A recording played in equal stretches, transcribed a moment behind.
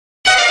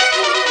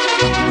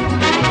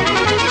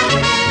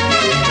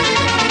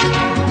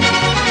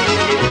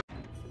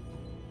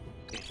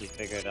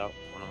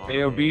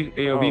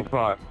AOB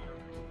spot.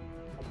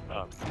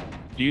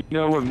 Do you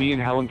know what me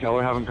and Helen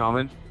Keller have in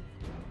common?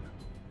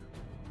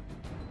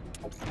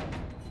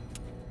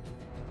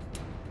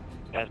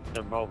 That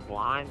they're both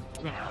blind?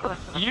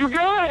 You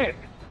got it!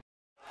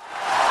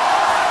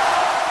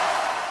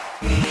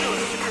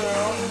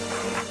 Girl,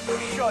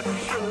 shut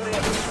your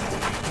lips.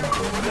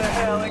 The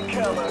Helen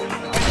Keller,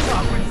 and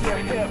talk with your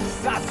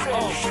hips. I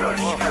said,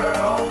 shush,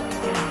 girl,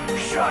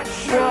 shut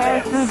your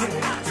lips.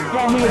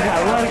 Got me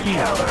that lucky.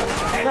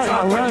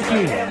 Got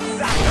lucky.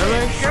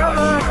 Helen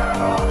Keller.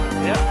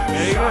 Yep,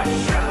 there you go.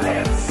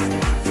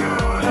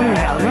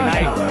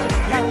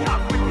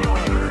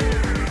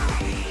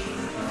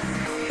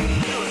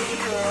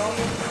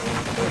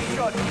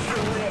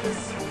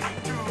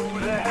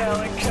 The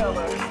Helen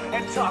Keller,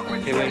 and talk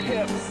with your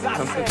hips. I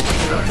said,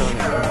 shush,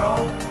 girl,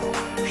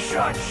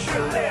 shut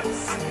your lips.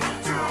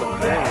 Do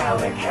the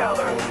Helen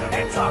Keller,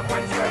 and talk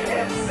with your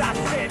hips. I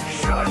said,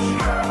 shush,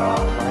 girl,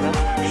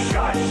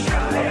 shut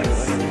your lips.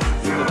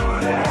 Do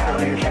the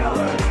Helen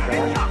Keller,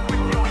 and talk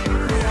with your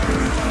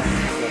hips.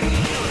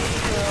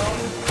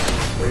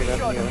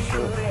 Shut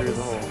your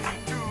lips.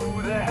 Do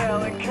the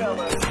Helen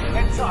Keller,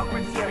 and talk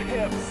with your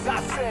hips. I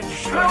said,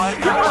 shush,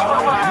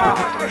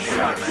 girl,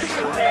 shut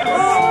your lips.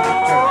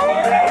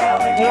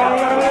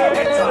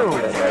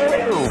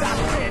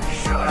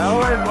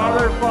 Helen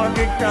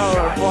motherfucking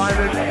Keller, blind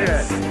as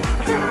shit.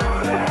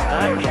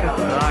 That's what I'm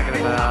talking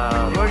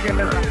about. Look at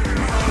this.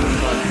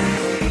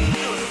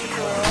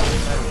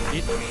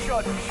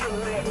 Shut your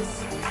lips.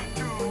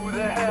 Do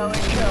the Helen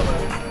Keller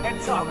and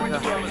talk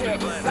with your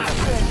hips. I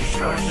said,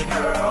 shush,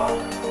 girl.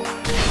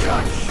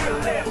 Shut your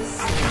lips.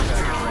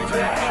 Do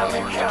the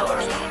Helen Keller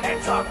and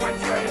talk with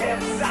your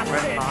hips. I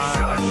said,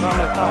 shush,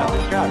 girl.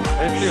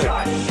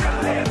 Shut your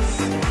lips.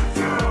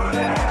 Do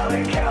the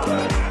Helen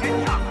Keller and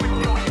talk with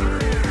your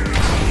hips.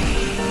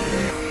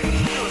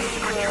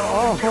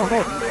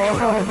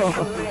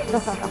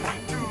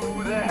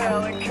 Do the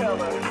Helen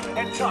Keller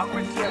and talk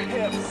with your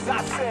hips. I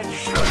said,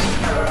 shush,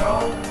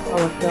 girl.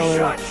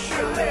 Shut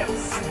your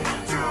lips.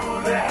 Do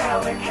the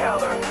Helen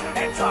Keller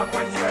and talk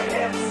with your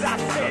hips. I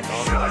said,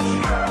 shush,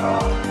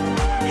 girl.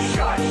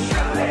 Shut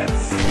your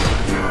lips.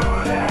 Do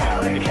the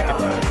Helen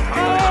Keller.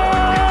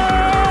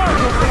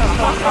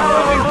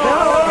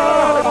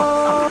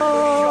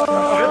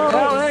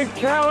 Helen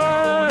Keller!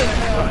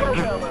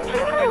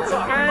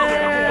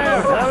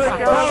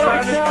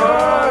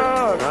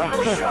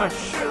 Shut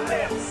your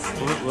lips.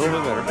 A little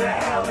bit better. The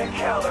Helen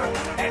Keller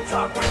and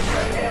talk with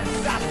your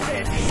hips. I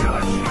said,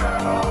 shush,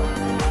 girl.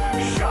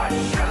 Shut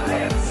your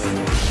lips.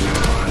 Do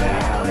the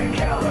Helen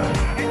Keller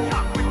and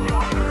talk with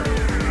your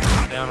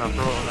hips. Down, I'm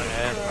throwing my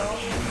ass.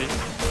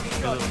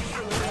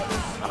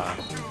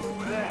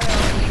 The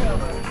Helen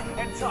Keller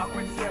and talk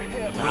with your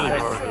hips.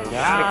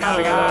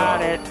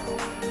 Got it.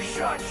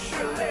 Shut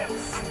your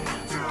lips.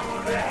 Do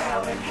the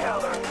Helen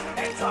Keller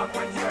and talk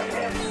with your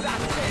hips. I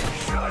said,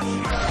 shush,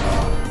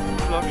 girl.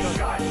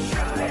 Shut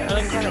your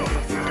lips.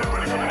 Do the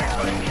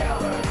Helen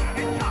Keller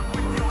and talk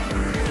with your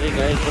hips. Hey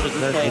guys, what does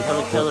this say?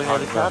 Helen Keller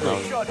had a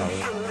comment.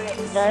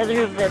 Neither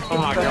of them. Oh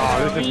my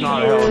god, this is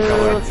not Helen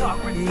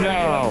Keller.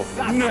 No,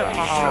 no.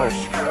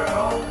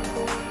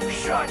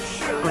 Shut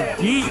your lips.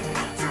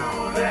 Do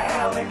the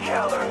Helen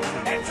Keller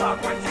and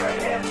talk with your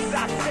hips. I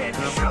said,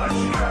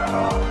 shush,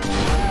 girl.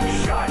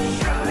 Shut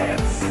your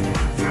lips.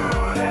 Do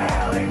the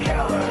Helen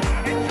Keller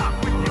and talk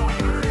with your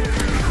hips.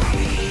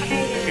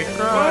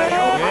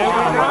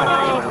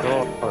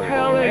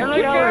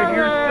 Helen Keller,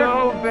 you're so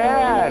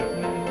bad.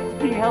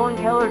 See, Helen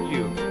Keller'd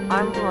you.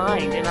 I'm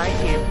blind and I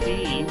can't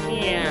see.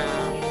 Yeah.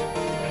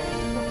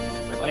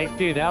 Like,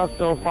 dude, that was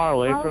so far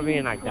away from me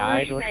and I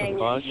died. What the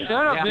fuck? Shut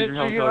up,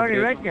 bitch. You already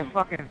read your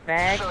fucking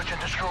fag. Search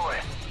and destroy.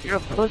 You're a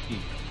pussy.